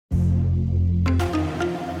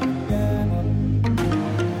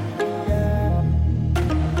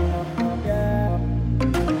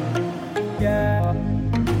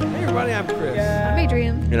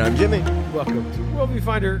And I'm Jimmy. Welcome to Worldview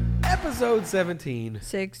Finder, episode 17.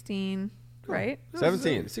 16, right?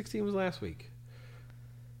 17. 16 was last week.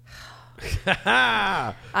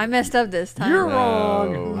 I messed up this time. You're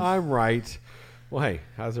wrong. I'm right. Well, hey,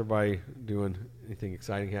 how's everybody doing? Anything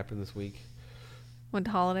exciting happened this week? Went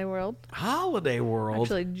to Holiday World. Holiday World.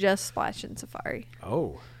 Actually, just Splash and Safari.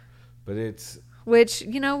 Oh, but it's... Which,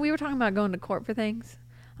 we were talking about going to court for things.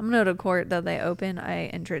 I'm going to go to court that they open a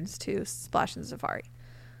entrance to Splash and Safari.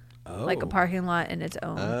 Oh. Like a parking lot in its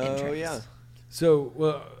own entrance. Oh, yeah. So,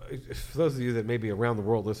 well, for those of you that may be around the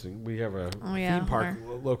world listening, we have a theme park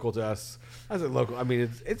local to us. I said local. I mean,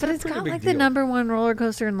 it's but a it's pretty got big like deal. the number one roller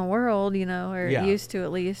coaster in the world, or used to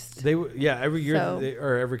at least. Every year So-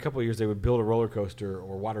 or every couple of years they would build a roller coaster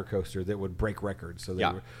or water coaster that would break records. So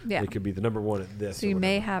they could be the number one at this. So you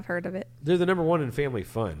may have heard of it. They're the number one in family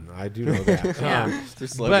fun. I do know that. Yeah.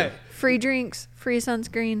 But Free drinks, free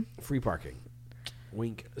sunscreen. free parking.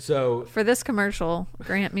 Wink. So For this commercial,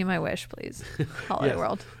 grant me my wish, please. Holiday yes.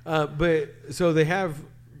 World. But so they have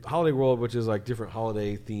Holiday World, which is like different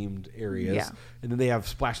holiday themed areas, Yeah. and then they have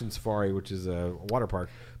Splash and Safari, which is a water park.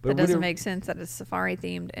 But That doesn't make sense that it's safari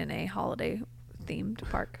themed in a holiday themed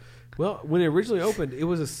park. Well, when it originally opened, it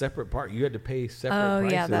was a separate park. You had to pay separate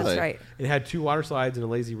prices. Yeah, that's right. It had 2 water slides and a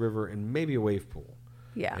lazy river and maybe a wave pool.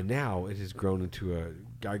 Yeah. And now it has grown into a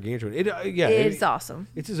gargantuan. It's awesome.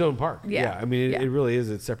 It's his own park. Yeah. I mean, Yeah. it really is.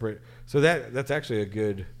 It's separate. So that's actually a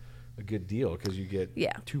good deal because you get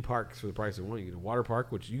 2 parks for the price of one. You get a water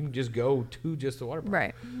park, which you can just go to just a water park.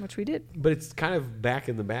 Right, which we did. But it's kind of back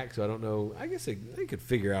in the back, so I don't know. I guess they could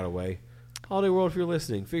figure out a way. Holiday World, if you're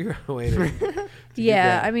listening, figure out a way to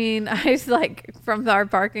Yeah, I mean, I was like from our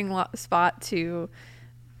parking lot spot to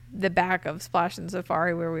the back of Splash and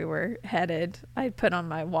Safari where we were headed. I put on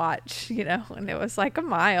my watch, and it was like a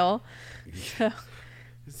mile. So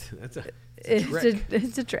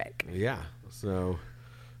it's a trick. Yeah. So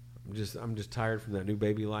I'm just tired from that new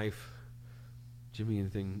baby life. Jimmy,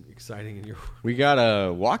 anything exciting in your? We got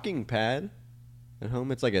a walking pad at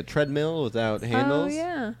home. It's like a treadmill without handles. Oh,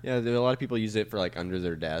 yeah. Yeah, a lot of people use it for like under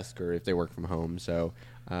their desk or if they work from home. So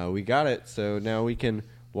we got it. So now we can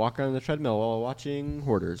walk on the treadmill while watching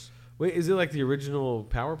Hoarders. Wait, is it like the original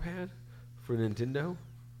Power Pad for Nintendo?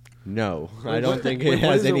 No, I don't think it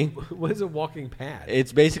has any. What is a walking pad?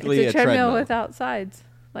 It's basically It's a treadmill without sides,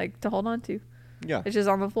 like to hold on to. Yeah, It's just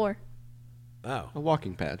on the floor. Oh, a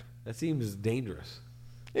walking pad. that seems dangerous.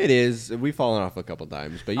 It is. We've fallen off a couple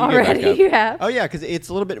times, but you Already get back up. you have? Oh yeah, because it's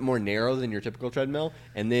a little bit more narrow than your typical treadmill.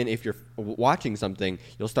 And then if you're watching something,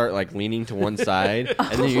 you'll start like leaning to one side,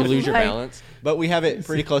 and then you lose your balance. But we have it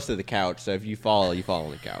pretty close to the couch, so if you fall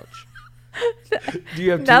on the couch. Do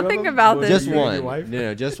you have Nothing two of them? about this. Just You and one. your wife?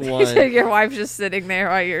 No, just So one. your wife's just sitting there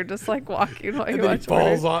while you're just like walking while And you then he watch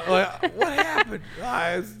falls Hoarders. on. Like, what happened?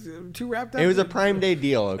 It's too wrapped up. It was a Prime Day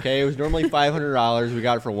deal. Okay, it was normally $500. We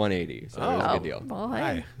got it for $180, so it was a good deal. Well, hey,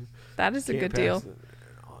 Hi. that is a Can't good deal. pass it.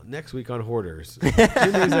 Next week on Hoarders, Jimmy's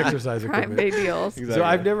exercise Prime equipment. Day deals. Exactly. So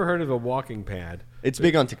I've never heard of a walking pad. It's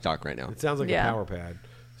big on TikTok right now. It sounds like a Yeah. power pad.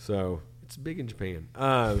 So it's big in Japan.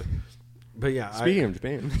 But yeah. Speaking of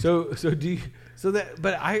Japan,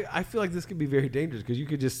 But I feel like this could be very dangerous because you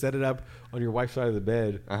could just set it up on your wife's side of the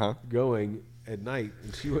bed, going at night,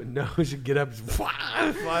 and she wouldn't know. She'd get up, and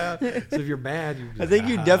fly out. So if you're bad, you just, I think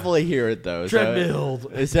you definitely hear it though. treadmill. So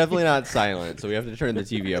it's definitely not silent, so we have to turn the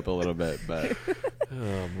TV up a little bit. But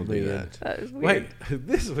we'll do that. That is weird. Wait,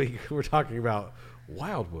 this week we're talking about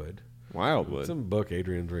Wildwood. Wildwood. Some book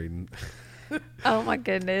Adrian's reading. Oh my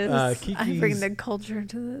goodness. I Kiki's- bring the culture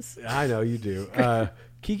into this. I know you do.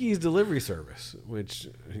 Kiki's Delivery Service, which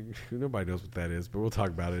nobody knows what that is, but we'll talk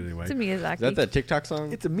about it anyway. It's a Miyazaki. Is that that TikTok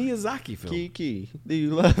song? It's a Miyazaki film. Kiki, do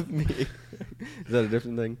you love me? Is that a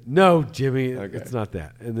different thing? No, Jimmy, Okay. it's not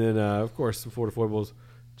that. And then, of course, some Florida Foibles.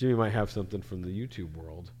 Jimmy might have something from the YouTube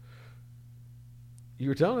world. You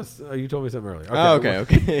were telling us. You told me something earlier.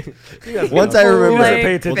 Okay. You guys Once know. I remember, You guys pay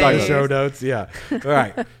We'll attention talk to the about show this. notes. Yeah. All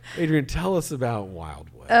right, Adrian, tell us about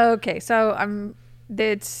Wildwood. Okay, so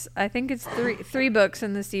I think it's three books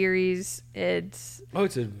in the series. It's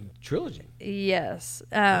a trilogy. yes.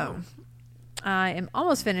 I am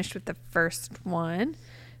almost finished with the first one.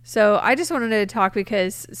 So I just wanted to talk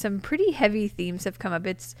because some pretty heavy themes have come up.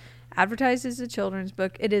 It's advertised as a children's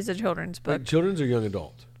book. It is a children's book. Like children's or young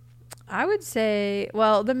adult? I would say,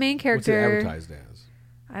 well, the main What's it character. advertised as?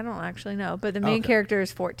 I don't actually know, but the main character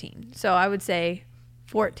is 14. So I would say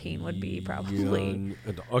 14 would be probably. Young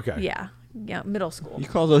adult. Okay. Yeah, middle school. You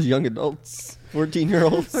call those young adults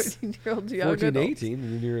 14-year-olds? 14-year-olds young 14, adults. 18,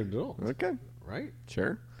 and then you're an adult. Okay, Right?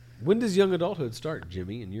 sure. When does young adulthood start,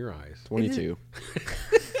 Jimmy, in your eyes? 22.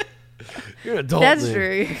 You're an adult. That's then.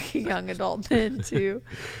 true. You're a young adult then too.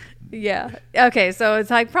 Yeah. Okay. So it's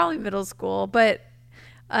like probably middle school, but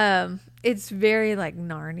it's very like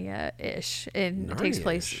Narnia-ish, and it takes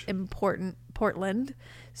place in Portland.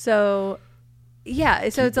 So yeah,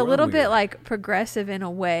 so it's a little bit like progressive in a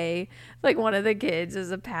way. Like one of the kids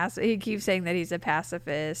is he keeps saying that he's a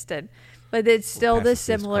pacifist, but it's still the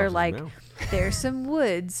similar like there's some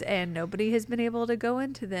woods and nobody has been able to go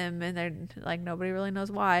into them, and they're like nobody really knows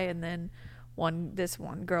why, and then this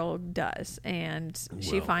one girl does, and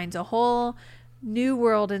she finds a whole new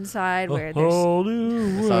world inside where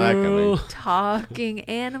there's talking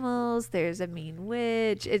animals, there's a mean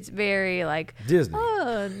witch. It's very like Disney.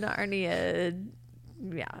 Narnia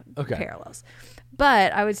parallels.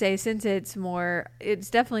 But I would say since it's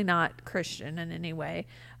definitely not Christian in any way,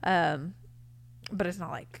 but it's not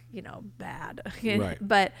like bad. Right.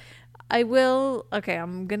 But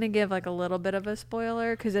I'm gonna give like a little bit of a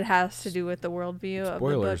spoiler because it has to do with the worldview of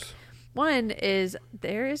the book. One is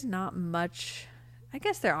there is not much. I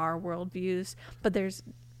guess there are worldviews, but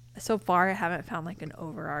so far I haven't found like an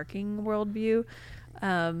overarching worldview,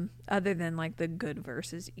 other than like the good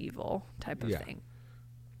versus evil type of thing.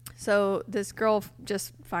 So this girl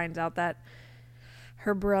just finds out that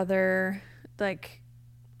her brother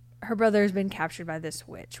has been captured by this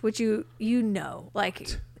witch, which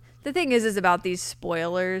like the thing is about these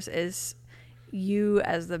spoilers is you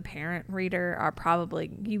as the parent reader are probably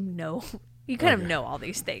you kind of know all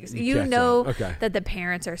these things. You know that the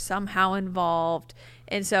parents are somehow involved.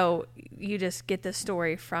 And so you just get the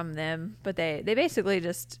story from them. But they basically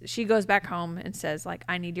she goes back home and says, like,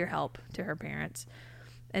 I need your help to her parents.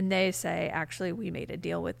 And they say, actually, we made a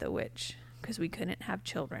deal with the witch because we couldn't have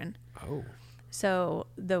children. Oh. So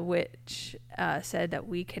the witch said that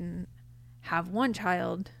we can have one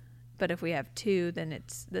child, but if we have two, then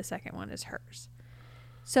the second one is hers.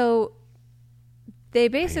 So they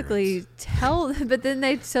basically so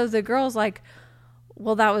the girl's like,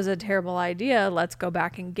 well, that was a terrible idea. Let's go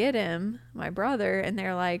back and get him, my brother. And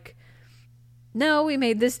they're like, no, we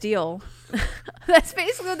made this deal. That's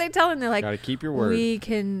basically what they tell him. They're like, gotta keep your word. We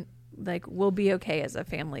can, we'll be okay as a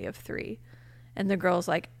family of 3. And the girl's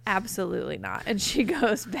like, absolutely not. And she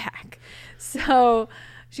goes back. So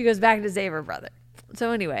she goes back to save her brother.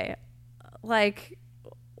 So anyway, like,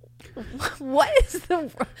 what is I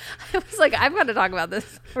was like, I've got to talk about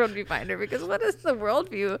this worldview finder, because what is the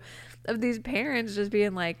worldview of these parents just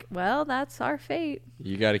being like, well, that's our fate.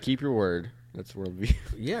 You got to keep your word. That's worldview.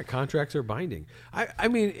 Yeah, contracts are binding. I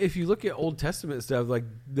mean, if you look at Old Testament stuff, like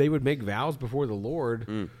they would make vows before the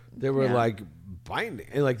Lord. They were like binding,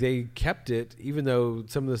 and like they kept it, even though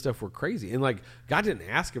some of the stuff were crazy. And like God didn't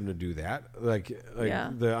ask him to do that.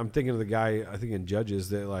 I'm thinking of the guy I think in Judges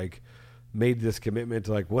that like made this commitment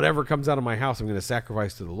to like whatever comes out of my house, I'm going to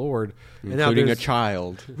sacrifice to the Lord, including a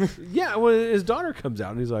child. Yeah, when his daughter comes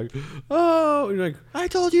out and he's like, "Oh," and you're like, "I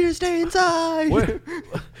told you to stay inside." What?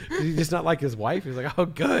 He's just not like his wife. He's like, "Oh,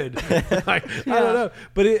 good." I don't know,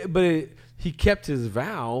 but he kept his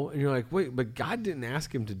vow, and you're like, wait, but God didn't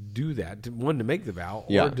ask him to do that. To make the vow,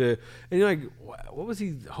 and you're like, what was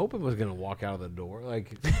he hoping was going to walk out of the door?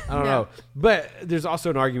 Like, I don't know. But there's also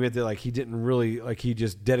an argument that like he didn't really like he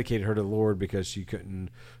just dedicated her to the Lord because she couldn't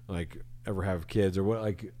like ever have kids or what,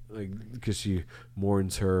 like because she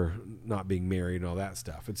mourns her not being married and all that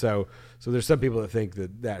stuff. And so there's some people that think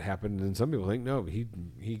that happened, and some people think no,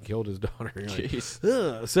 he killed his daughter. Like,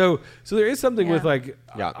 so there is something with like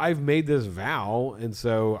I've made this vow, and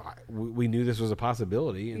so we knew this was a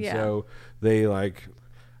possibility, and so they like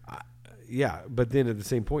but then at the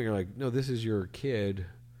same point you're like, no, this is your kid.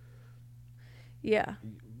 Yeah,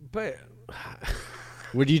 but.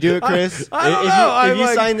 Would you do it, Chris? I don't know. If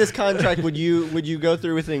you signed this contract, would you go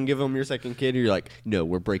through with it and give him your second kid? Or you're like, no,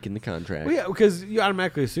 we're breaking the contract. Well, yeah, because you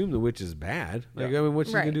automatically assume the witch is bad. Like, I mean, what's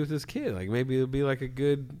she gonna do with this kid? Like, maybe it'll be like a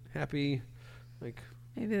good, happy, like.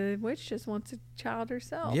 Maybe the witch just wants a child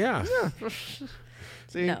herself. Yeah.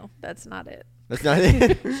 See? No, that's not it. That's not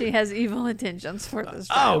it. She has evil intentions for this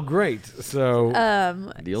child. Oh, great. So,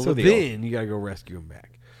 then you gotta go rescue him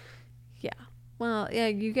back. Yeah. Well, yeah,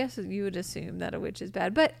 you would assume that a witch is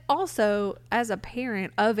bad. But also, as a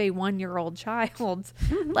parent of a 1-year-old child,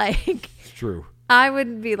 like... It's true. I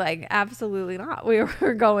would be like, absolutely not. We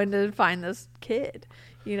were going to find this kid,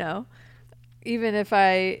 Even if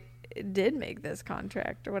I did make this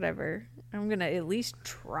contract or whatever, I'm going to at least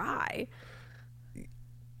try.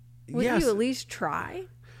 Would you at least try?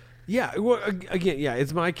 Yeah, well, again,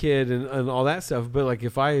 it's my kid and all that stuff. But like,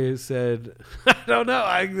 if I said, I don't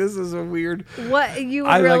know, this is a weird. What you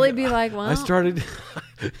would really be like? Well, I started.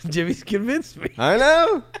 Jimmy's convinced me. I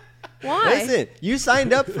know. Why? Listen, you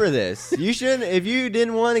signed up for this. You shouldn't. If you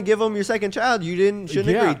didn't want to give them your second child, shouldn't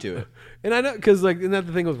agree to it. And I know because like, isn't that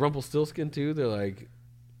the thing with Rumpelstiltskin too? They're like,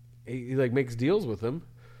 he like makes deals with them.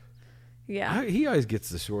 Yeah, he always gets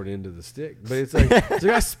the short end of the stick. But it's like,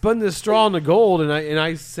 I spun this straw into gold, and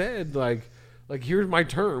I said like here's my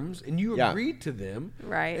terms, and you agreed to them,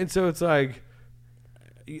 right? And so it's like,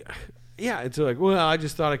 yeah, it's like, well, I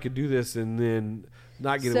just thought I could do this, and then.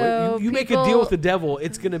 Not get away. You make a deal with the devil,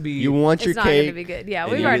 it's going to be... You want your cake. It's not going to be good. Yeah,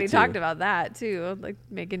 we've already talked about that, too. Like,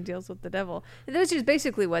 making deals with the devil. Which is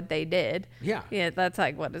basically what they did. Yeah. Yeah, that's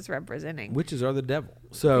like what it's representing. Witches are the devil.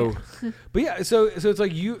 So, but yeah, so it's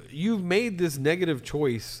like you've made this negative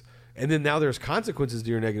choice, and then now there's consequences to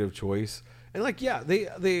your negative choice. And like, yeah,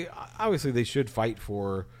 they obviously they should fight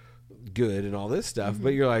for good and all this stuff,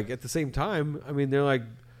 but you're like, at the same time, I mean, they're like,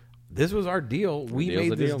 this was our deal. We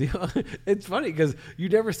made this deal. It's funny because you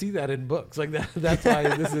never see that in books. Like that's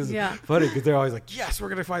why this is funny because they're always like, yes, we're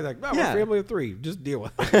going to fight. Like, no, we're a family of 3. Just deal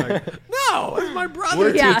with it. Like, no, it's my brother.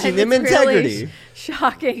 We're teaching them integrity. Really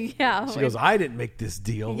shocking. Yeah. She goes, I didn't make this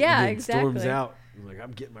deal. Yeah, and then exactly. Storms out. I'm like,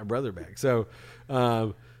 I'm getting my brother back. So,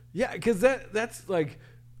 yeah, because that's like,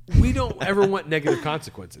 we don't ever want negative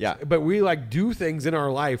consequences. Yeah. But we like do things in our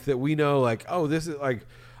life that we know like, oh, this is like,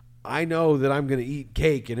 I know that I'm going to eat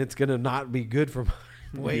cake and it's going to not be good for my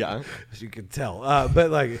weight, as you can tell.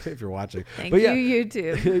 But like, if you're watching, thank but you,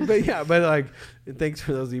 YouTube. But yeah, but like, and thanks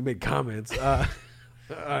for those of you who made comments on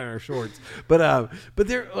our shorts. But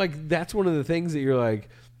they're like, that's one of the things that you're like,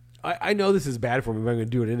 I know this is bad for me, but I'm going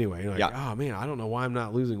to do it anyway. You're like, oh man, I don't know why I'm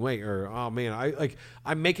not losing weight, or oh man,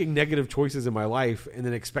 I'm making negative choices in my life and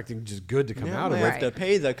then expecting just good to come out of it. I have to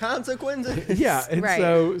pay the consequences. Yeah, and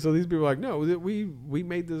so these people are like, no, we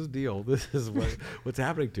made this deal. This is what's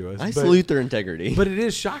happening to us. I salute their integrity. But it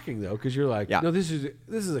is shocking though, because you're like, no, this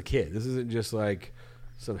is a kid. This isn't just like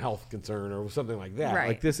some health concern or something like that. Right.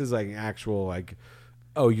 Like this is like actual like,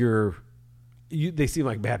 oh, they seem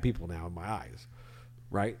like bad people now in my eyes.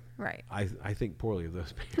 Right. I think poorly of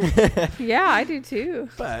those people. Yeah, I do too.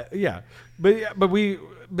 But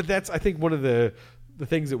that's I think one of the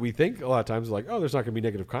things that we think a lot of times is like, oh, there's not going to be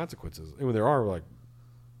negative consequences, and when there are, we're like,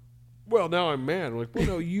 well, now I'm mad. We're like, well,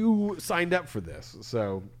 no, you signed up for this,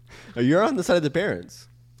 so You're on the side of the parents.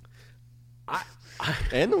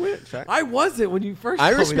 And the witch. I wasn't when you first.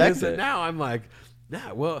 I told respect me this, it. And now I'm like,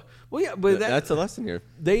 nah. Well, yeah, but that's a lesson here.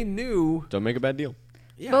 They knew. Don't make a bad deal.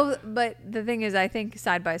 Yeah. But the thing is, I think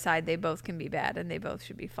side by side, they both can be bad, and they both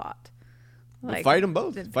should be fought. Like, fight them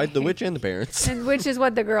both. Fight the witch and the parents. And which is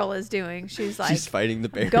what the girl is doing. She's like, she's fighting the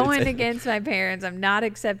parents. Going against my parents. I'm not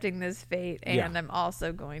accepting this fate, and I'm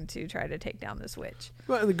also going to try to take down this witch.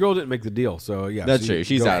 Well, and the girl didn't make the deal, so yeah, that's true.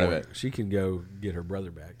 She's out of it. She can go get her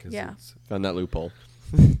brother back. Found that loophole.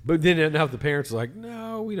 But then now the parents are like,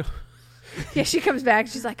 no, we don't. Yeah, she comes back.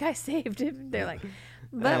 She's like, I saved him. They're like,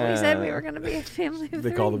 but we said we were going to be a family of 3.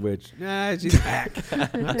 They call the witch. Nah, she's back.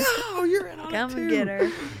 No, you're in on Come it too. and get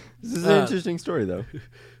her. This is an interesting story, though.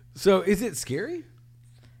 So, is it scary?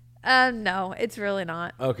 No, it's really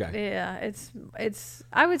not. Okay. Yeah, it's.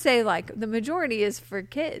 I would say like the majority is for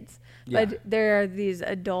kids, but there are these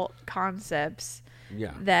adult concepts.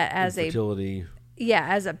 Yeah. That as infertility.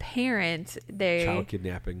 As a parent, child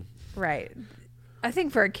kidnapping. Right. I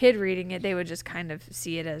think for a kid reading it, they would just kind of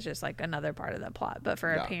see it as just like another part of the plot. But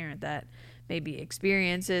for a parent that maybe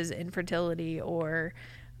experiences infertility or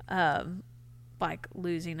like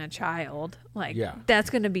losing a child, like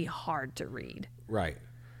that's going to be hard to read. Right.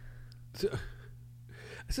 So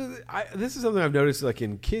this is something I've noticed like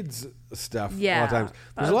in kids stuff a lot of times.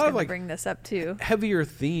 There's a lot of like bring this up too. Heavier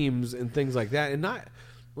themes and things like that, and not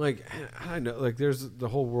like I know like there's the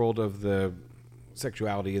whole world of the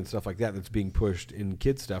sexuality and stuff like that that's being pushed in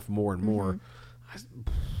kids stuff more and more. I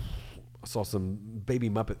saw some Baby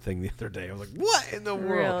Muppet thing the other day. I was like, what in the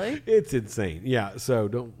world? Really? It's insane. Yeah, so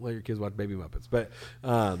don't let your kids watch Baby Muppets. But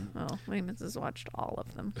Amos has watched all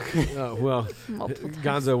of them. Well,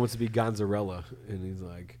 Gonzo wants to be Gonzarella, and he's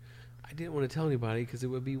like, I didn't want to tell anybody because it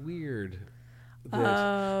would be weird.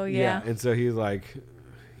 Yeah. And so he's like,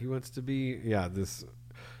 he wants to be this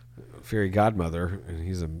fairy godmother, and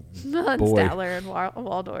he's a boy. Statler and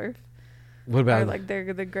Waldorf. What about like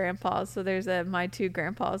they're the grandpas? So there's a My Two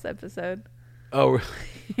Grandpas episode. Oh,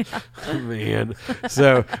 man.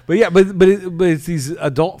 So, but it's these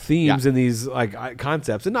adult themes and these like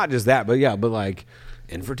concepts, and not just that, but like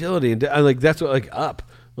infertility and like that's what like Up,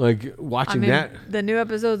 like watching that. The new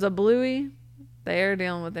episodes of Bluey, they are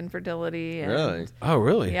dealing with infertility. And, really? Oh,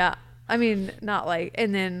 really? Yeah. I mean, not like,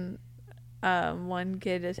 and then one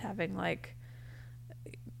kid is having like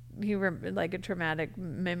like a traumatic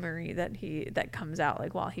memory that comes out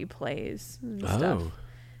like while he plays and stuff.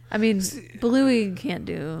 I mean, Bluey can't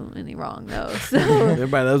do any wrong though. So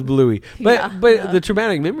everybody loves Bluey, but the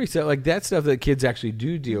traumatic memory stuff, like that stuff that kids actually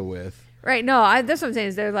do deal with. Right. No, that's what I'm saying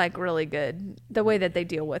is they're like really good. The way that they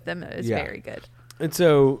deal with them is very good. And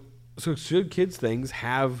so should kids' things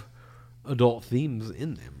have adult themes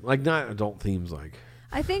in them? Like not adult themes, like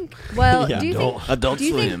I think. Well, Yeah, do you think Adult do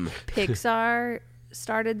you Swim. think Pixar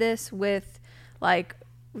started this with like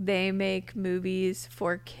they make movies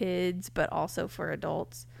for kids but also for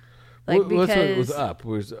adults? Like well, that's what it because was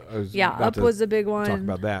Up. Up was a big one. Talk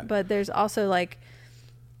about that, but there's also like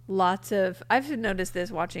lots of. I've noticed this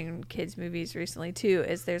watching kids movies recently too.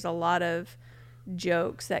 Is there's a lot of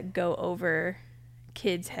jokes that go over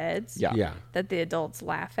kids' heads. Yeah. That the adults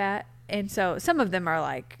laugh at, and so some of them are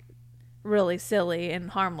like really silly and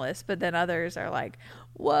harmless, but then others are like,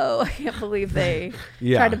 "Whoa, I can't believe they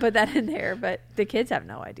tried to put that in there." But the kids have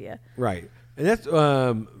no idea. Right. And that's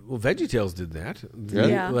VeggieTales did that.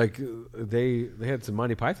 Yeah. Like they had some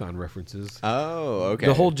Monty Python references. Oh, okay.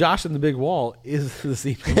 The whole Josh and the Big Wall is the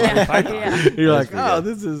scene from Monty Python. Yeah. You're like, That's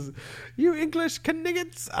this is you English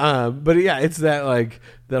canigants. But yeah, it's that like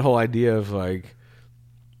that whole idea of like,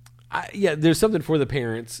 there's something for the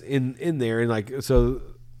parents in there, and like so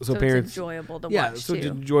parents it's enjoyable to yeah, watch so it's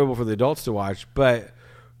too. enjoyable for the adults to watch, but.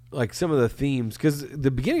 Like some of the themes, because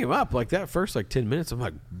the beginning of Up, like that first like 10 minutes, I'm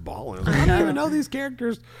like bawling. I was like, I don't even know these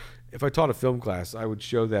characters. If I taught a film class, I would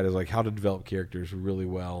show that as like how to develop characters really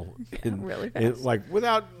well, really fast. and like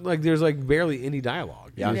without like there's like barely any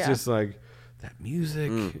dialogue. Yeah. It's just like that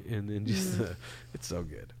music, and then just it's so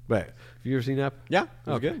good. But have you ever seen Up? Yeah,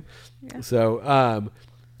 that was good. Yeah. So,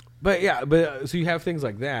 so you have things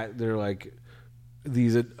like that. They're like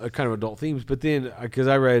these kind of adult themes, but then because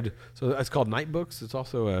I read, so it's called Night Books. It's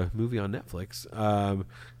also a movie on Netflix,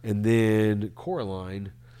 and then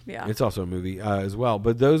Coraline, it's also a movie as well.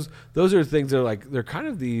 But those are things that are like they're kind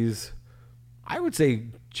of these, I would say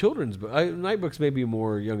children's, but Night Books may be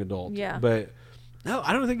more young adult, but no,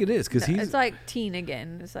 I don't think it is because it's like teen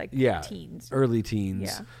again. It's like teens, early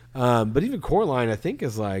teens. But even Coraline, I think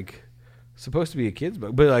is like supposed to be a kid's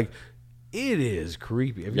book, but like. It is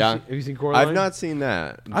creepy. Have you seen Coraline? I've not seen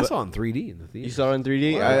that. I saw it in 3D in the theater. You saw it in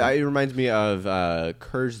 3D? Wow. It reminds me of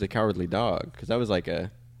Courage the Cowardly Dog, because that was like a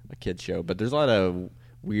kid's show. But there's a lot of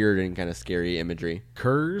weird and kind of scary imagery.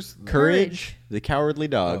 Courage the Cowardly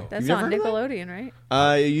Dog. That's on Nickelodeon, right?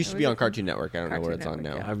 It used to be on Cartoon Network. I don't know where it's on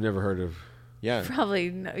now. I've never heard of. Yeah.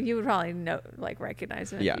 You would probably know, like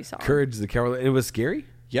recognize it if you saw it. Courage the Cowardly. It was scary?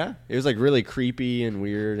 Yeah, it was like really creepy and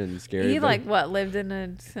weird and scary. He lived in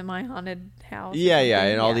a semi-haunted house. Yeah,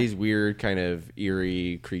 and all these weird kind of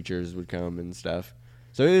eerie creatures would come and stuff.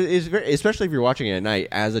 So it's very, especially if you're watching it at night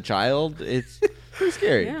as a child, it's pretty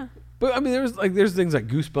scary. Yeah. But I mean, there's things like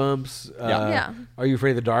Goosebumps. Are You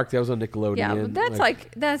Afraid of the Dark? That was on Nickelodeon. Yeah, but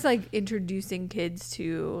that's like introducing kids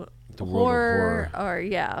to the horror, or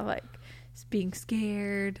like being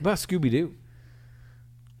scared. What about Scooby Doo?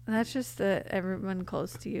 That's just that everyone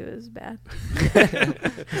close to you is bad.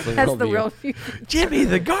 That's the real view. Jimmy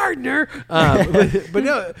the gardener. But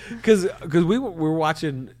no, because we were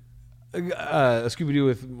watching a Scooby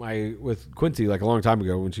Doo with Quincy like a long time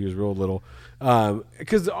ago when she was real little.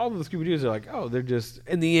 Because all of the Scooby Doos are like, they're just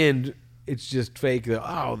in the end. It's just fake.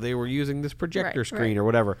 They were using this projector screen or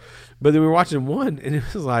whatever. But then we were watching one, and it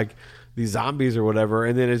was like these zombies or whatever.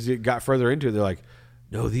 And then as it got further into it, they're like,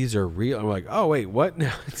 no, these are real. I'm like, oh, wait, what?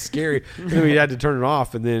 No, it's scary. And then we had to turn it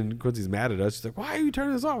off, and then Quincy's mad at us. She's like, why are you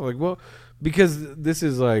turning this off? I'm like, well, because this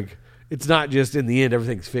is like, it's not just in the end,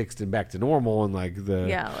 everything's fixed and back to normal and like the...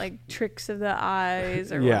 Yeah, like tricks of the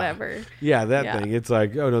eyes or whatever. Yeah, thing. It's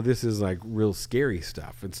like, oh, no, this is like real scary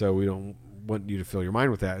stuff. And so we don't want you to fill your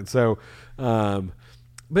mind with that. And so, but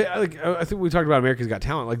like, I think we talked about America's Got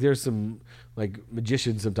Talent. Like there's some like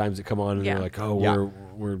magicians sometimes that come on and they're like,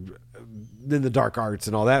 we're in the dark arts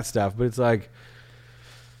and all that stuff, but it's like,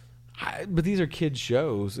 but these are kids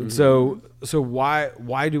shows, and so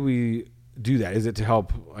why do we do that? Is it to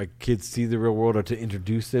help like kids see the real world, or to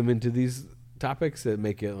introduce them into these topics that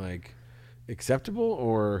make it like acceptable?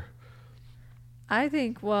 Or I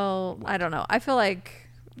think, I don't know. I feel like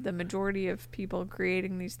the majority of people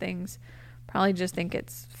creating these things probably just think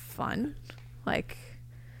it's fun. Like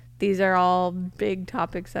these are all big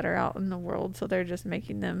topics that are out in the world, so they're just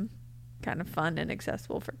making them kind of fun and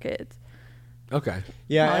accessible for kids. Okay.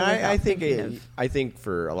 Yeah, and I think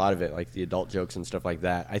for a lot of it, like the adult jokes and stuff like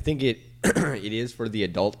that, I think it it is for the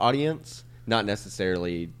adult audience, not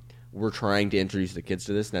necessarily we're trying to introduce the kids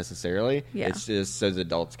to this necessarily. Yeah. It's just so the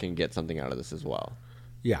adults can get something out of this as well.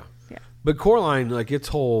 Yeah. But Coraline, like its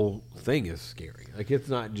whole thing is scary. Like it's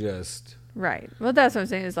not just right. Well, that's what I'm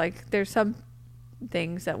saying is like there's some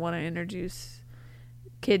things that want to introduce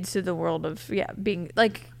kids to the world of being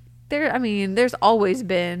like there. I mean, there's always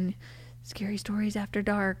been scary stories after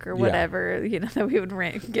dark or whatever that we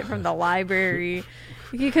would get from the library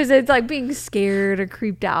because it's like being scared or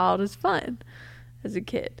creeped out is fun as a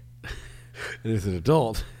kid. And as an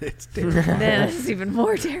adult, it's terrifying. Then it's even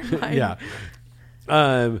more terrifying. Yeah.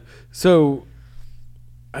 So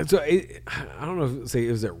I don't know if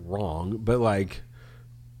is it wrong, but like,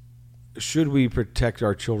 should we protect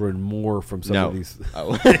our children more from some of these?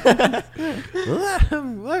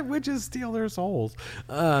 Let witches steal their souls.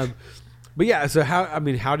 But yeah, so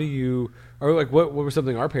how do you, or like what was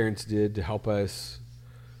something our parents did to help us?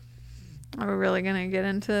 Are we really going to get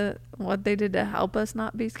into what they did to help us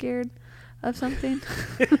not be scared of something?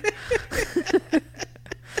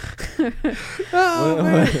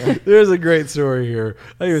 There's a great story here.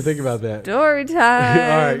 I didn't even think about that. Story time.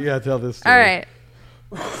 All right, yeah, tell this story. All right.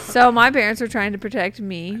 So my parents were trying to protect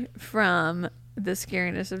me from the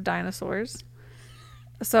scariness of dinosaurs.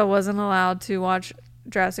 So I wasn't allowed to watch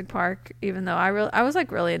Jurassic Park, even though I was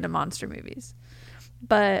like really into monster movies.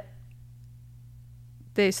 But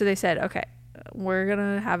they said, okay, we're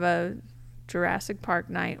gonna have a Jurassic Park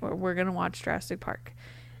night where we're gonna watch Jurassic Park.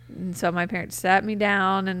 And so my parents sat me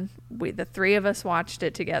down and the three of us watched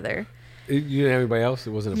it together. You didn't have anybody else?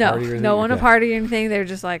 It wasn't a party or anything? No one a party or anything. They were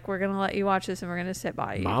just like, we're going to let you watch this and we're going to sit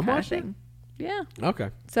by you. Mom watched it? Yeah.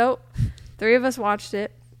 Okay. So 3 of us watched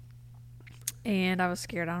it and I was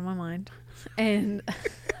scared out of my mind. And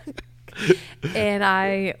and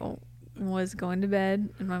I was going to bed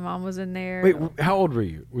and my mom was in there. Wait, how old were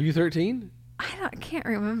you? Were you 13? I can't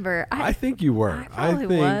remember. I think you were. I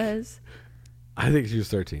probably was. I think she was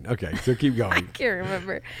 13. Okay, so keep going. I can't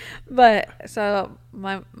remember. But so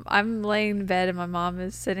I'm laying in bed and my mom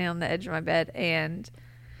is sitting on the edge of my bed and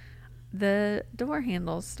the door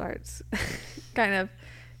handle starts kind of,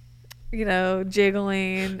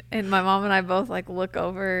 jiggling. And my mom and I both like look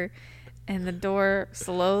over and the door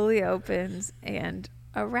slowly opens and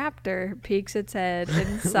a raptor peeks its head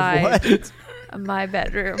inside my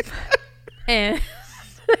bedroom. And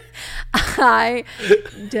I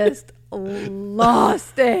just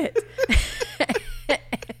lost it.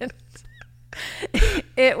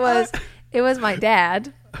 It was my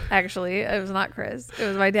dad, actually. It was not Chris. It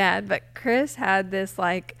was my dad, but Chris had this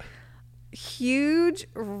like huge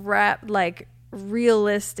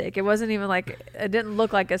realistic. It wasn't even like, it didn't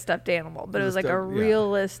look like a stuffed animal, but it was like a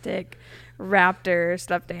realistic raptor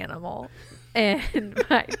stuffed animal. And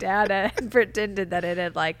my dad had pretended that it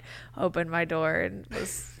had like opened my door and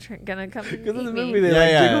was gonna come and because in the me. movie they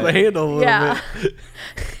jiggle the handle a little bit.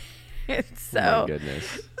 And so, oh my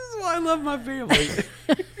goodness. This is why I love my family.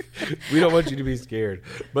 We don't want you to be scared,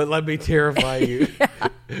 but let me terrify you.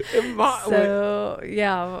 Mom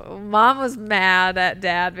was mad at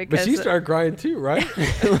Dad because. But she started crying too, right?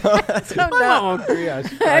 I think she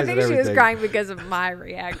was everything. crying because of my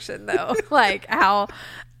reaction, though. Like how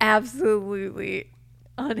absolutely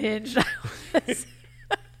unhinged I was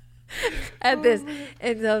at this.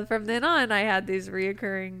 And so from then on, I had these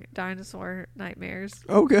reoccurring dinosaur nightmares.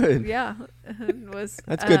 Oh, good. Yeah.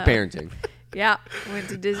 That's good parenting. Yeah. Went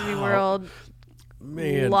to Disney World.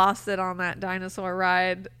 Man. Lost it on that dinosaur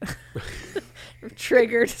ride.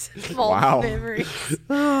 Triggered multiple memories.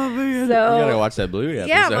 Oh, man. So, you gotta watch that Bluey episode.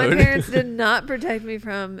 Yeah, my parents did not protect me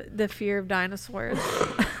from the fear of dinosaurs.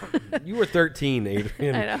 You were 13,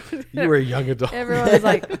 Adrian. I know. You were a young adult. Everyone was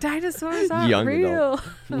like, dinosaurs aren't Young real. adult.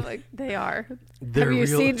 I'm like, they are. They're Have you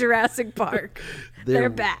real. seen Jurassic Park? They're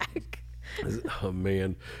back. Oh,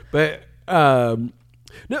 man. But no,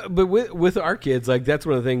 but with our kids, like that's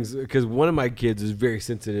one of the things, because one of my kids is very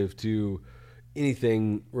sensitive to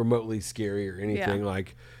anything remotely scary or anything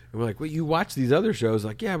like. And we're like, well, you watch these other shows,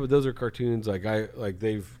 like, yeah, but those are cartoons. Like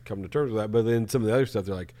they've come to terms with that. But then some of the other stuff,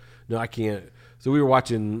 they're like, no, I can't. So we were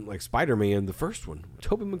watching like Spider-Man, the first one,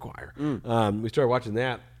 Tobey Maguire. We started watching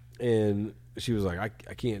that, and she was like, I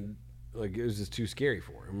can't. Like it was just too scary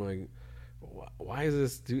for her. I'm like, why is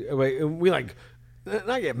this too? And we like.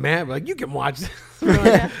 Not get mad, but like you can watch this.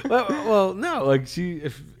 Like, well, no. Like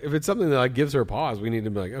if it's something that like gives her a pause, we need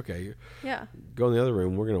to be like, okay, go in the other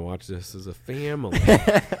room. We're gonna watch this as a family.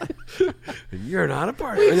 You're not a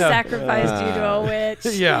part. We've sacrificed you to a witch.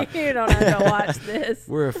 Yeah, you don't have to watch this.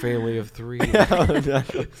 We're a family of 3.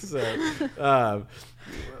 So that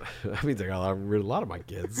means I got rid of a lot of my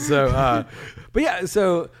kids. So, but yeah,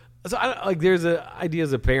 so I, like there's an idea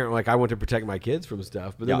as a parent, like I want to protect my kids from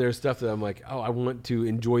stuff, but then there's stuff that I'm like, oh, I want to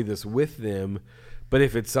enjoy this with them, But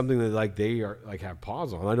if it's something that like they are like have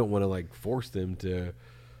pause on, I don't want to like force them to.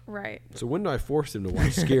 Right. So when do I force them to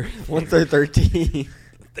watch scary? Once they're 13,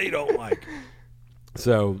 they don't like.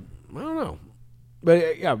 So I don't know,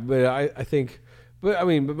 but yeah, but I think, but I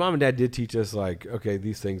mean, but mom and dad did teach us like, okay,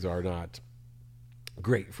 these things are not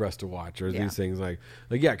great for us to watch, or these things like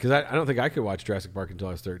yeah, because I don't think I could watch Jurassic Park until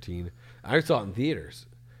I was 13. I saw it in theaters.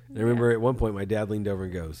 And I remember at one point my dad leaned over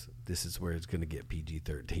and goes, "This is where it's going to get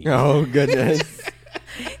PG-13." Oh goodness.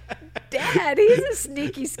 Dad, he's a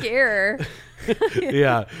sneaky scarer.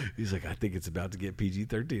 Yeah, he's like, I think it's about to get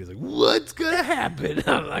PG-13. He's like, what's gonna happen?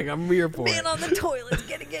 I'm like, I'm here for it. Man on the toilet's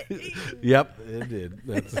gonna get eaten. Yep, it did.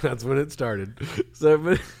 That's when it started. So,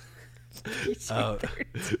 but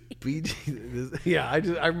PG. Yeah,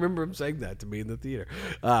 I remember him saying that to me in the theater.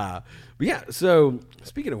 But yeah, so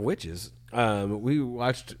speaking of witches, we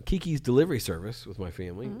watched Kiki's Delivery Service with my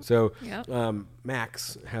family. Mm-hmm. So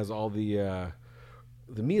Max has all the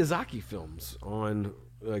Miyazaki films on.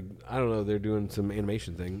 Like I don't know, they're doing some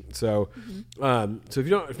animation thing. So, so if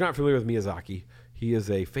you're not familiar with Miyazaki, he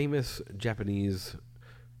is a famous Japanese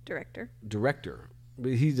director.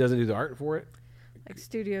 But he doesn't do the art for it. Like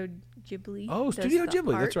Studio Ghibli. Oh, Studio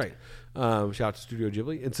Ghibli, that's right. Shout out to Studio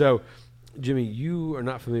Ghibli. And so, Jimmy, you are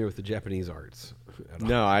not familiar with the Japanese arts at all.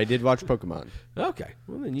 No, I did watch Pokemon. Okay,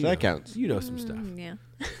 well then that counts. You know some stuff. Yeah.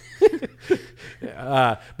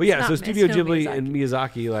 But yeah, so Studio Ghibli Miyazaki. and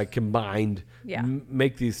Miyazaki like combined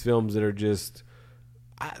make these films that are just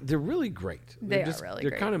they're really great. They are really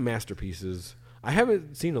they're great. kind of masterpieces. I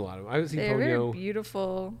haven't seen a lot of them. I haven't seen They're Ponyo. very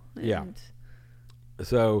beautiful. Yeah.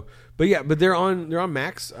 So, but they're on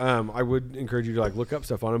Max. I would encourage you to like look up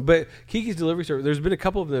stuff on them. But Kiki's Delivery Service, there's been a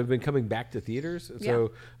couple of them that have been coming back to theaters.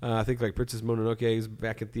 So I think like Princess Mononoke is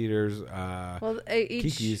back in theaters.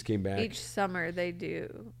 Kiki's came back. Each summer they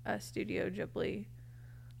do a Studio Ghibli.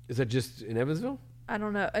 Is that just in Evansville? I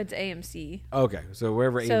don't know. It's AMC. Okay, so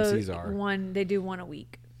wherever AMC's are. They do one a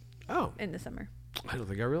week. Oh, in the summer. I don't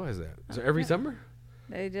think I realized that. So every summer.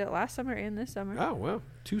 They did it last summer and this summer. Oh well,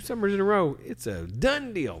 2 summers in a row. It's a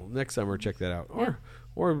done deal. Next summer, check that out.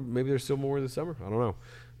 Or maybe there's still more this summer. I don't know.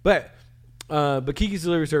 But Kiki's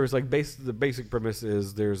Delivery Service, like the basic premise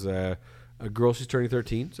is there's a girl. She's turning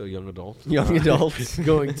 13, so young adult. Young adult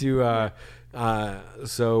going to.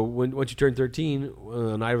 So once you turn 13, on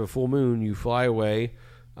the night of a full moon, you fly away,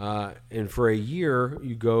 and for a year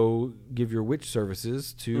you go give your witch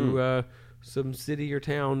services to. Some city or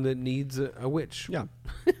town that needs a witch. Yeah.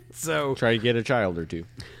 So try to get a child or two.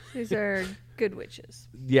 These are good witches.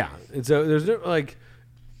 Yeah. And so there's no, like,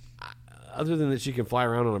 other than that she can fly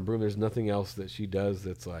around on a broom, there's nothing else that she does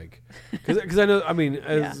that's like, because I know, I mean,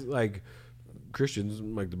 as like Christians,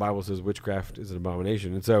 like the Bible says witchcraft is an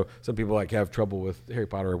abomination. And so some people like have trouble with Harry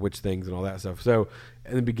Potter or witch things and all that stuff. So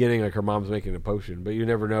in the beginning, like her mom's making a potion, but you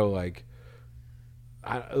never know, like,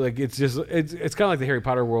 it's just, it's kind of like the Harry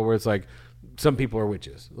Potter world where it's like, some people are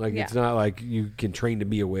witches. Like it's not like you can train to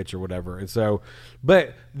be a witch or whatever. And so,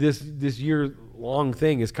 but this year long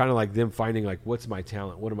thing is kind of like them finding like, what's my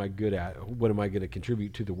talent? What am I good at? What am I going to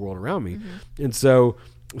contribute to the world around me? Mm-hmm. And so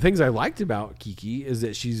things I liked about Kiki is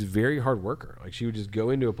that she's a very hard worker. Like she would just go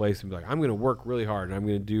into a place and be like, I'm going to work really hard and I'm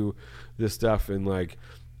going to do this stuff and like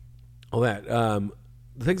all that.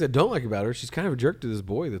 The things I don't like about her, she's kind of a jerk to this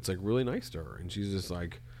boy that's like really nice to her. And she's just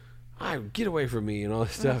like, get away from me and all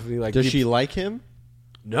this stuff. And he like, does she like him?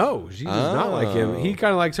 No, she does not like him. He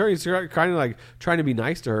kind of likes her. He's kind of like trying to be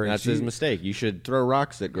nice to her. That's his mistake. You should throw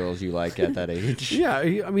rocks at girls you like at that age. Yeah,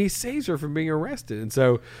 he saves her from being arrested. And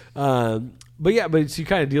so, but she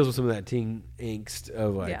kind of deals with some of that teen angst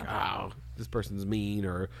of like, this person's mean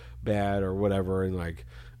or bad or whatever, and like,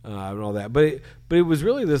 and all that. But it was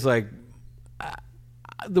really this like,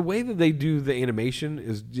 the way that they do the animation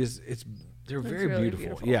is just they're very really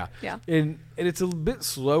beautiful. Yeah. And it's a bit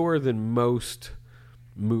slower than most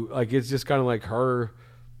like it's just kind of like her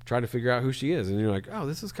trying to figure out who she is, and you're like, oh,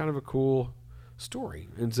 this is kind of a cool story.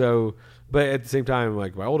 And so, but at the same time,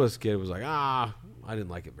 like my oldest kid was like, I didn't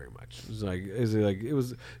like it very much. It was like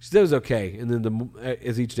she said it was okay, and then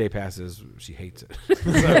as each day passes, she hates it.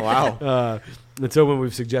 So, wow. And so when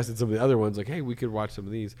we've suggested some of the other ones, like, hey, we could watch some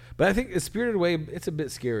of these, but I think Spirited Away, it's a bit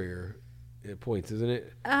scarier at points, isn't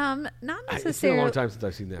it? Not necessarily. It's been a long time since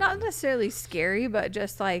I've seen that. Not necessarily scary, but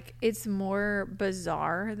just like it's more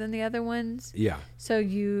bizarre than the other ones. Yeah.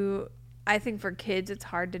 So I think for kids, it's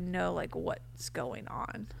hard to know like what's going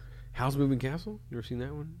on. Howl's Moving Castle? You ever seen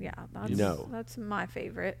that one? Yeah, that's my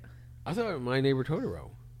favorite. I thought My Neighbor Totoro.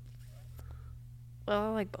 Well, I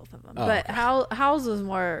like both of them, Oh, but okay. Howl's is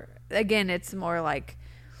more. Again, it's more like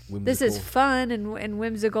this is fun and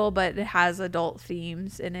whimsical, but it has adult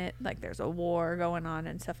themes in it. Like there's a war going on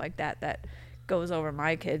and stuff like that goes over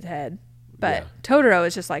my kid's head. But Totoro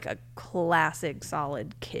is just like a classic,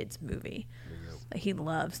 solid kids movie. Like, he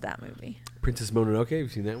loves that movie. Princess Mononoke, have you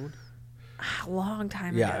seen that one? A long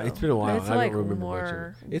time ago. Yeah, it's been a while. It's I like don't remember more...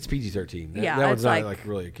 much of it. It's PG-13. That one's it's not like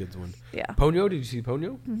really a kid's one. Yeah. Ponyo, did you see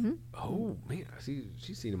Ponyo? Mm-hmm. Oh, man.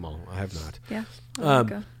 She's seen them all. I have not.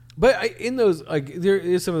 Yeah. But in those, like, there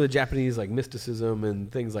is some of the Japanese, like, mysticism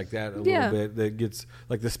and things like that a little bit that gets,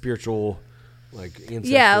 like, the spiritual, like, ancestral.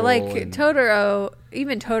 Yeah, like Totoro,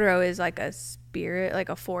 even Totoro is like a spirit, like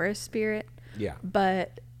a forest spirit. Yeah.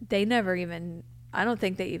 But they never even, I don't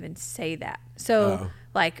think they even say that. So,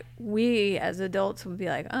 like, we as adults would be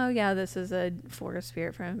like, oh, yeah, this is a forest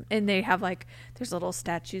spirit from, and they have, like, there's little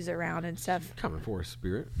statues around and stuff. Common forest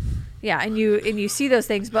spirit. Yeah, and you see those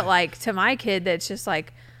things, but, like, to my kid, that's just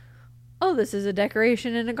like, oh, this is a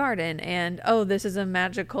decoration in a garden, and oh, this is a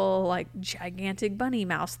magical, like, gigantic bunny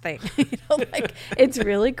mouse thing. Like, it's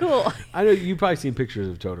really cool. I know you've probably seen pictures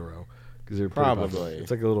of Totoro because they're probably.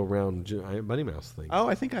 It's like a little round giant bunny mouse thing. Oh,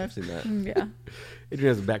 I think I have seen that. Yeah.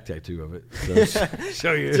 Adrian has a back tattoo of it. So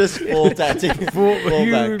show you. Just full tattoo. full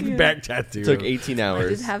back. back tattoo. Took 18 I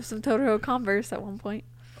hours. did have some Totoro Converse at one point.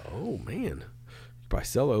 Oh man, you probably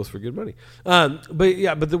sell those for good money. But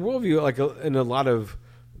the worldview, like, in a lot of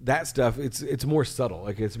that stuff, it's more subtle.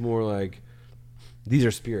 Like, it's more like these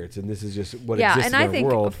are spirits, and this is just what exists in our world. Yeah,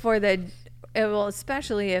 and I think for the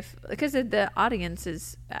especially if, because the audience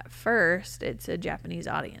is at first, it's a Japanese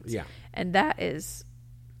audience. Yeah, and that is,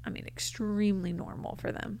 I mean, extremely normal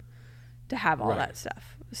for them to have all that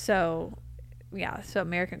stuff. So, yeah, so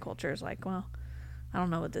American culture is like, well, I don't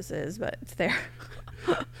know what this is, but it's there.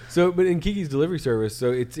 So, but in Kiki's Delivery Service,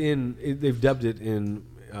 so they've dubbed it in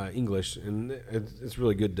English, and it's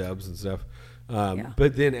really good dubs and stuff.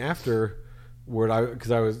 But then afterward,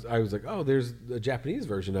 because I was like, oh, there's a Japanese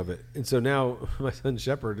version of it, and so now my son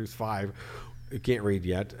Shepard, who's 5, he can't read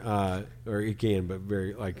yet, or he can, but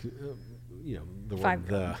very like. The word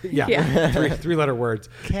the three-letter words.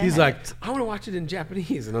 Cat. He's like, I want to watch it in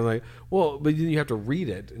Japanese, and I'm like, well, but then you have to read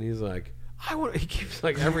it, and he's like, he keeps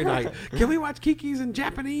like every night, can we watch Kiki's in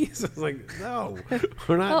Japanese? I was like, no,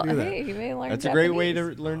 we're not doing that. Hey, you may learn That's Japanese. a great way to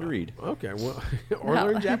learn to read. Okay, well,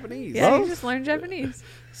 learn Japanese. Yeah, you just learn Japanese.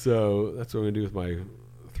 So that's what I'm gonna do with my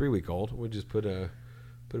 3-week-old. We'll just put him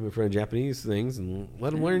in front of Japanese things and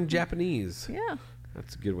let him learn Japanese. Yeah,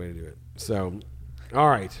 that's a good way to do it. So, all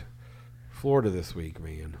right. Florida this week,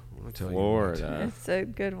 man. I'll tell Florida. It's a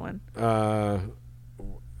good one.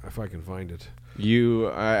 If I can find it.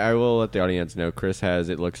 I will let the audience know. Chris has,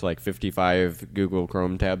 it looks like 55 Google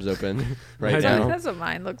Chrome tabs open right now. That's what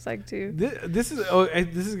mine looks like too. This is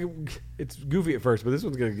it's goofy at first, but this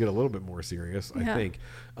one's going to get a little bit more serious, I think.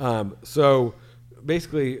 So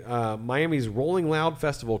basically, Miami's Rolling Loud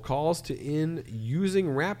Festival calls to end using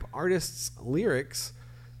rap artists' lyrics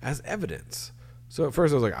as evidence. So at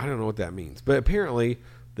first I was like, I don't know what that means. But apparently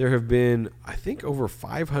there have been, I think, over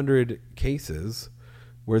 500 cases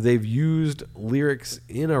where they've used lyrics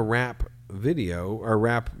in a rap video or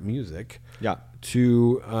rap music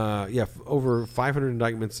to, over 500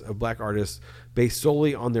 indictments of black artists based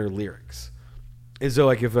solely on their lyrics. And so,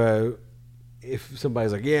 like, if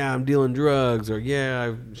somebody's like, yeah, I'm dealing drugs, or yeah,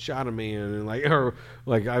 I've shot a man, and or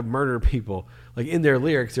I've murdered people, like, in their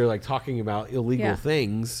lyrics, they're like talking about illegal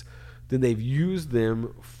things. Then they've used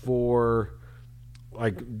them for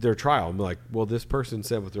like their trial. I'm like, well, this person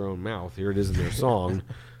said with their own mouth, here it is in their song,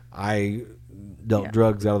 I dealt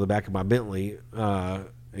drugs out of the back of my Bentley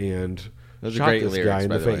and those shot this lyrics, guy in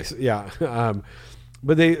the face. Yeah.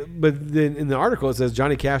 But then in the article it says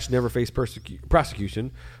Johnny Cash never faced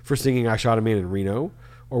prosecution for singing "I Shot a Man in Reno,"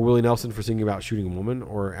 or Willie Nelson for singing about shooting a woman,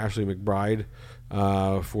 or Ashley McBride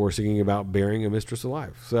for singing about burying a mistress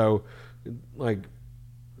alive. So, like,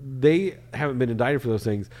 they haven't been indicted for those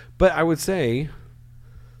things. But I would say,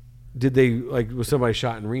 did they, like, was somebody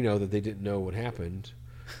shot in Reno that they didn't know what happened?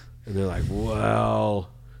 And they're like, well,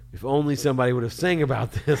 if only somebody would have sang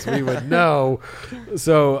about this, we would know.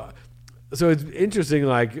 So it's interesting,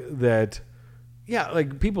 like, that,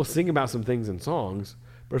 like, people sing about some things in songs,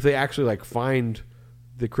 but if they actually, like, find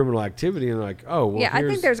the criminal activity and like, oh, well, I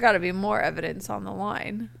think there's got to be more evidence on the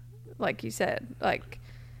line, like you said, like.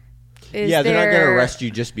 They're not going to arrest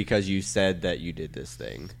you just because you said that you did this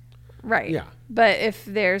thing. Right. Yeah. But if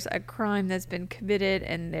there's a crime that's been committed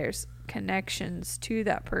and there's connections to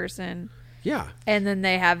that person. Yeah. And then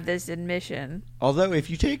they have this admission. Although if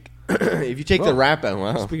you take if you take the rap out,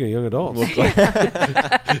 wow. Speaking of young adults,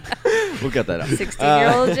 We'll cut that out.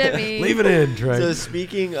 16-year-old Jimmy. leave it in, Trey. So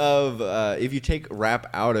speaking of, if you take rap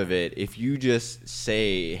out of it, if you just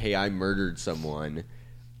say, "Hey, I murdered someone,"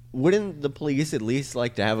 wouldn't the police at least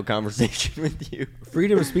like to have a conversation with you?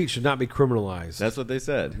 Freedom of speech should not be criminalized. That's what they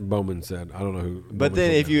said. Bowman said. I don't know who. But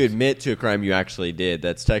then if you admit to a crime you actually did,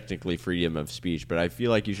 that's technically freedom of speech. But I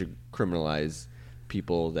feel like you should criminalize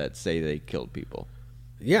people that say they killed people.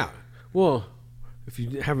 Yeah. Well, if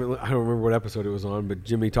you haven't, I don't remember what episode it was on, but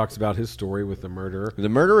Jimmy talks about his story with the murderer. The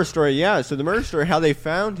murderer story, yeah. So the murder story, how they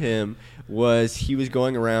found him was he was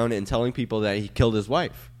going around and telling people that he killed his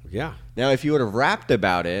wife. Yeah. Now, if you would have rapped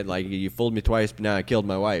about it, like you fooled me twice, but now I killed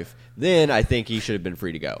my wife, then I think he should have been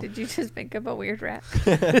free to go. Did you just make up a weird rap?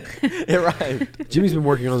 It rhymed. Jimmy's been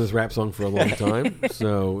working on this rap song for a long time,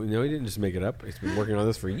 so he didn't just make it up. He's been working on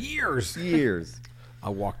this for years. I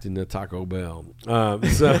walked into Taco Bell.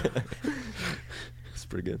 So It's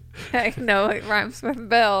pretty good. Heck no, it rhymes with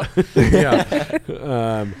Bell.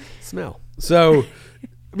 yeah, smell. So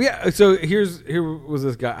yeah, so here was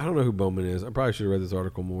this guy. I don't know who Bowman is. I probably should have read this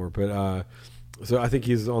article more, but so I think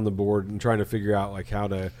he's on the board and trying to figure out like how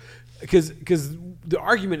to, because the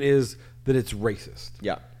argument is that it's racist.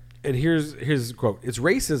 Yeah. And here's his quote. It's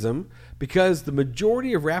racism because the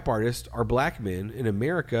majority of rap artists are black men, and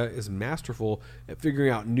America is masterful at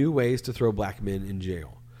figuring out new ways to throw black men in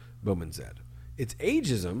jail, Bowman said. It's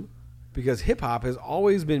ageism because hip-hop has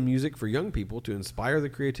always been music for young people to inspire the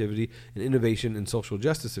creativity and innovation and social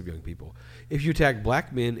justice of young people. If you attack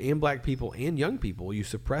black men and black people and young people, you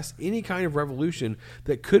suppress any kind of revolution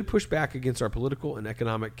that could push back against our political and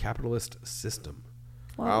economic capitalist system.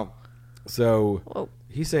 Wow. So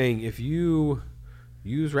he's saying if you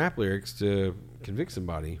use rap lyrics to convict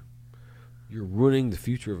somebody, you're ruining the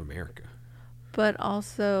future of America. But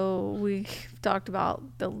also, we talked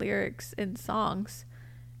about the lyrics in songs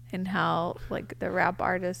and how, like, the rap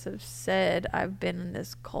artists have said, I've been in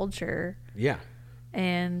this culture. Yeah.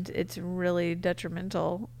 And it's really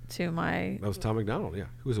detrimental to my... That was Tom McDonald, yeah.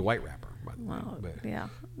 Who was a white rapper, by the way. Well, But, yeah.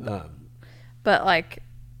 um, But, like,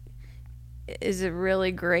 is it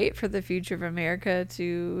really great for the future of America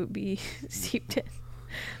to be steeped in,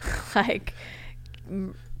 like,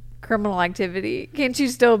 criminal activity? Can't you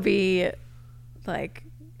still be, like,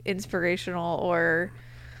 inspirational or...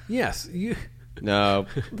 yes. No.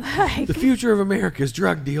 Like, the future of America is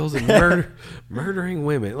drug deals and murdering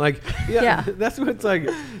women. Like, yeah, that's what it's like.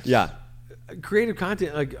 Yeah. Creative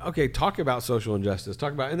content, like, okay, talk about social injustice.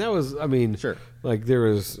 Talk about, and that was, I mean, Sure. like, there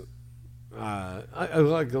was...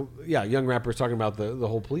 young rappers talking about the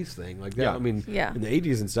whole police thing like that. Yeah. I mean, Yeah. in the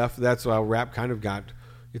 80s and stuff, that's how rap kind of got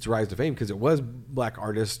its rise to fame, because it was black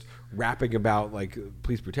artists rapping about like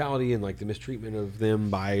police brutality and like the mistreatment of them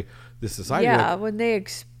by this society. yeah, like, when they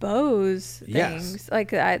expose things, Yes.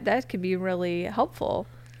 like that could be really helpful.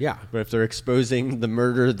 yeah. But if they're exposing the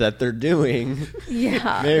murder that they're doing,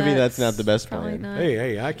 Yeah. maybe that's not the best probably plan. not.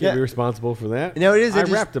 Hey, I can't Yeah. be responsible for that. Now it is. I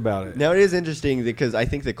rapped about it. Now it is interesting because I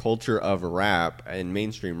think the culture of rap and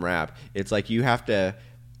mainstream rap, it's like you have to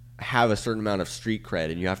have a certain amount of street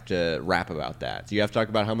cred, and you have to rap about that. So you have to talk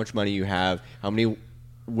about how much money you have, how many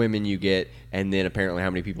women you get, and then apparently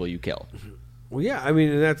how many people you kill. Well, yeah, I mean,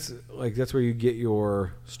 and that's where you get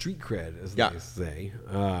your street cred, as they say.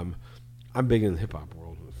 I'm big in the hip hop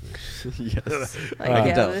world. Yes.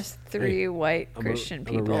 Like, there's three white Christian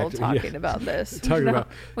I'm a people reactor, talking yeah. about this. Talking about-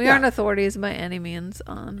 we aren't authorities by any means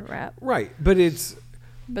on rap, Right, but it's...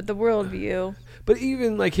 but the worldview. But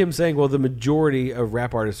even like him saying, well, the majority of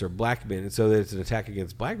rap artists are black men, and so that it's an attack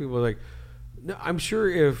against black people. Like, no, I'm sure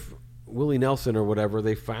if Willie Nelson or whatever,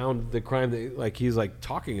 they found the crime that like he's like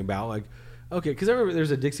talking about, like, okay, because I remember there's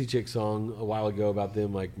a Dixie Chick song a while ago about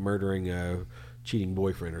them like murdering a cheating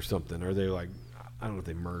boyfriend or something, or they're like, I don't know if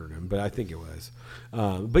they murdered him, but I think it was.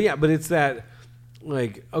 But it's that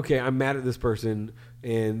like, okay, I'm mad at this person,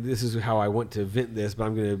 and this is how I want to vent this, but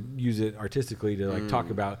I'm going to use it artistically to like talk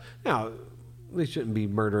about now. They shouldn't be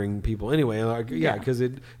murdering people anyway. Like, yeah, because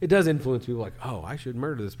it does influence people. Like, oh, I should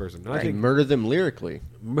murder this person. And I think murder them lyrically.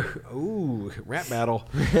 ooh, rap battle.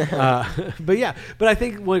 But I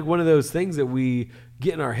think like one of those things that we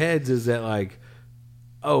get in our heads is that like,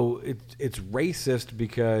 oh, it's racist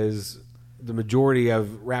because the majority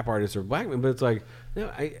of rap artists are black men. But it's like, no,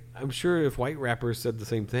 I'm sure if white rappers said the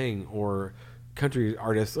same thing, or country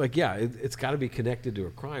artists, like, yeah, it's got to be connected to a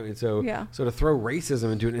crime, and so to throw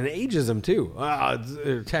racism into it and ageism too, it's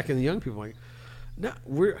attacking the young people. Like, no,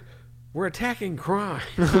 we're attacking crime.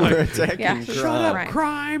 Like, We're attacking crime. Shut up,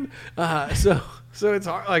 crime. So it's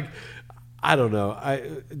hard. Like, I don't know.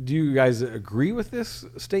 Do you guys agree with this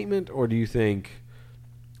statement, or do you think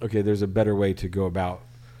okay, there's a better way to go about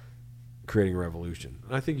creating a revolution.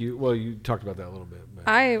 And I think you talked about that a little bit. But.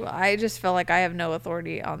 I just feel like I have no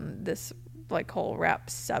authority on this like whole rap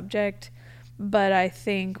subject, but I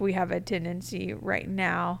think we have a tendency right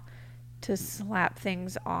now to slap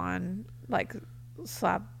things on, like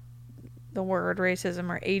slap the word racism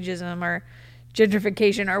or ageism or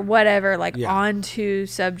gentrification or whatever, like onto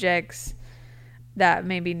subjects that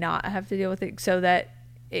maybe not have to deal with it, so that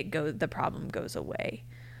the problem goes away,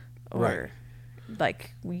 or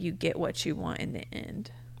like you get what you want in the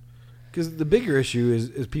end. Because the bigger issue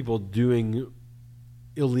is people doing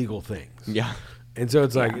illegal things. Yeah. And so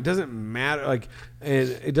it's like, it doesn't matter, like, and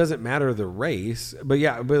it doesn't matter the race, but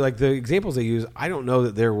like the examples they use, I don't know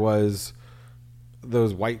that there was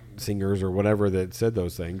those white singers or whatever that said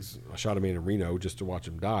those things. I shot a man in Reno just to watch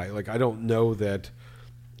him die. Like, I don't know that,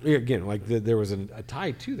 again, like there was a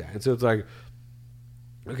tie to that. And so it's like,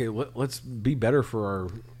 okay, let's be better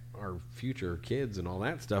for our future kids and all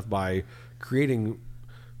that stuff by creating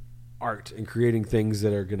art and creating things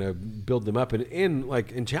that are going to build them up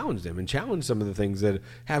and challenge them and challenge some of the things that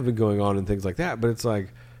have been going on and things like that. But it's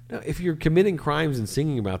like, no, if you're committing crimes and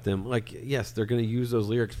singing about them, like, yes, they're going to use those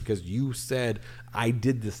lyrics because you said I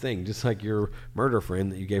did this thing, just like your murder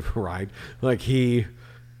friend that you gave a ride. Like would you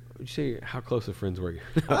say, how close of friends were you?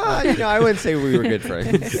 I wouldn't say we were good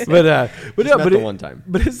friends. but one time.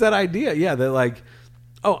 But it's that idea, that like,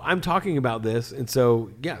 oh, I'm talking about this. And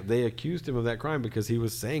so, they accused him of that crime because he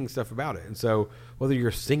was saying stuff about it. And so whether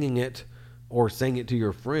you're singing it or saying it to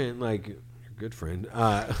your friend, like your good friend,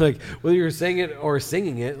 like whether you're saying it or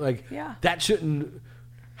singing it, like that shouldn't,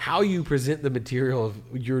 how you present the material of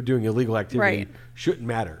you're doing illegal activity shouldn't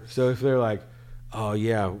matter. So if they're like, oh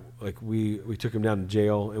yeah, like we took him down to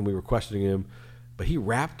jail and we were questioning him, but he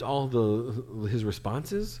rapped all his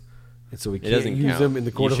responses. And so we can't use them in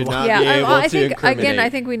the court of law. I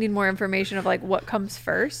think we need more information of like what comes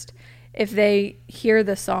first. If they hear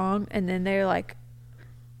the song and then they're like,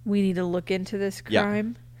 we need to look into this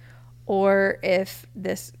crime, or if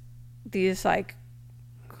these like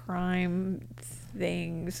crime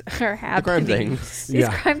things are happening. These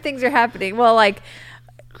crime things are happening. Well, like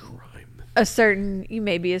a certain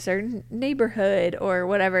neighborhood or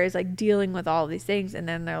whatever is like dealing with all these things, and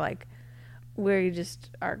then they're like,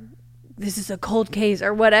 this is a cold case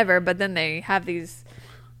or whatever, but then they have these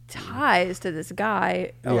ties to this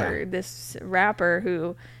guy or this rapper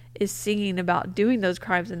who is singing about doing those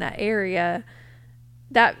crimes in that area.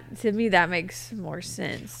 That, to me, that makes more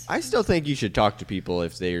sense. I still think you should talk to people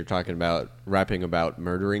if they're talking about rapping about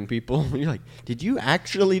murdering people. You're like, did you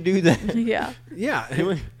actually do that? Yeah. Yeah.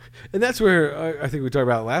 And that's where I think we talked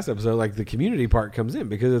about last episode, like the community part comes in,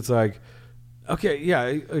 because it's like,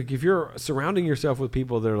 okay, like if you're surrounding yourself with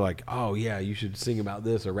people that are like, oh yeah, you should sing about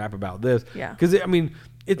this or rap about this. Yeah. Because I mean,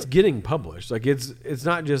 it's getting published. Like it's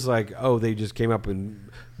not just like, oh, they just came up and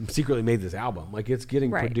secretly made this album. Like it's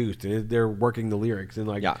getting produced and they're working the lyrics and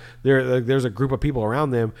there's a group of people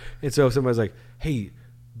around them. And so if somebody's like, hey,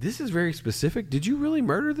 this is very specific. Did you really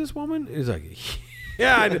murder this woman? And it's like,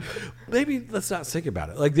 yeah, maybe let's not think about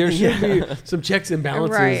it. Like there should be some checks and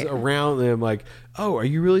balances around them. Like, oh, are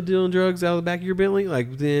you really dealing drugs out of the back of your Bentley?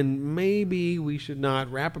 Like, then maybe we should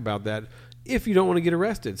not rap about that if you don't want to get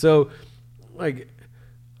arrested. So, like,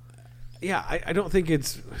 I don't think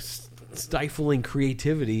it's stifling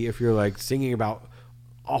creativity if you're like singing about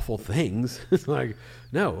awful things. It's like,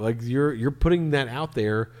 no, like you're putting that out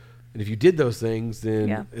there, and if you did those things,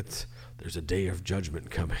 then there's a day of judgment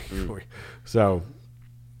coming for you. So,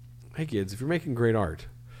 hey kids, if you're making great art,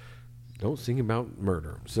 don't sing about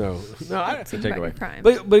murder. So no, sing about crime.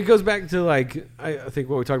 But it goes back to like I think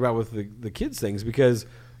what we talked about with the kids things, because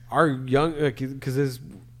our young because this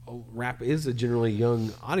rap is a generally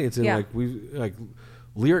young audience, and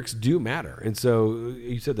lyrics do matter. And so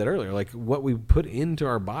you said that earlier, like what we put into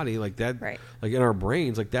our body, like that, like in our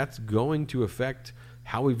brains, like that's going to affect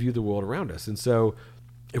how we view the world around us. And so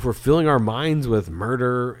if we're filling our minds with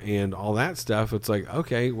murder and all that stuff, it's like,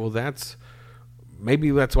 okay, well that's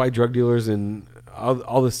why drug dealers and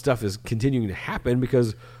all this stuff is continuing to happen,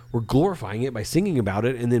 because we're glorifying it by singing about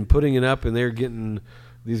it and then putting it up, and they're getting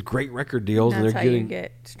these great record deals. And that's they're how getting, you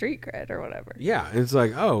get street cred or whatever. Yeah. And it's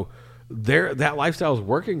like, oh, that lifestyle is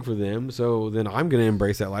working for them, so then I'm going to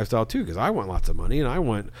embrace that lifestyle too, because I want lots of money and I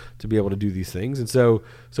want to be able to do these things. And so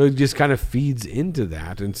it just kind of feeds into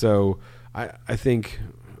that. And so I think,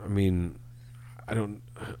 I mean, I don't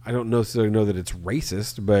necessarily know that it's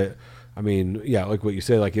racist, but I mean, yeah, like what you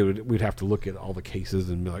say, like we'd have to look at all the cases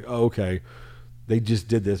and be like, oh, okay, they just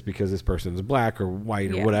did this because this person is black or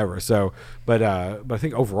white or whatever. So, but I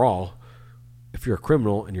think overall, if you're a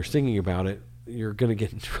criminal and you're singing about it, you're going to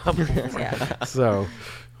get in trouble. Yeah. So,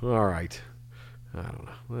 all right. I don't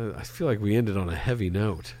know. I feel like we ended on a heavy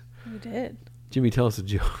note. We did. Jimmy, tell us a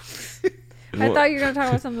joke. I thought you were going to talk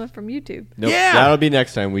about something from YouTube. Nope, Yeah. that'll be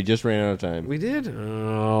next time. We just ran out of time. We did?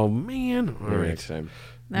 Oh, man. All Maybe right. next time.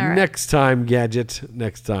 All right. Next time, Gadget.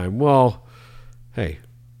 Next time. Well, hey.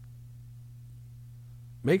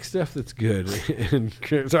 Make stuff that's good. And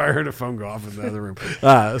sorry, I heard a phone go off in the other room.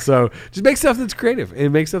 So just make stuff that's creative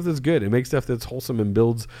and make stuff that's good and make stuff that's wholesome and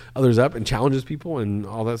builds others up and challenges people and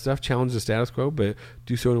all that stuff. Challenge the status quo, but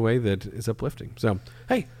do so in a way that is uplifting. So,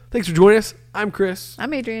 hey, thanks for joining us. I'm Chris.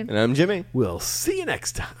 I'm Adrian. And I'm Jimmy. We'll see you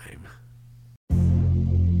next time.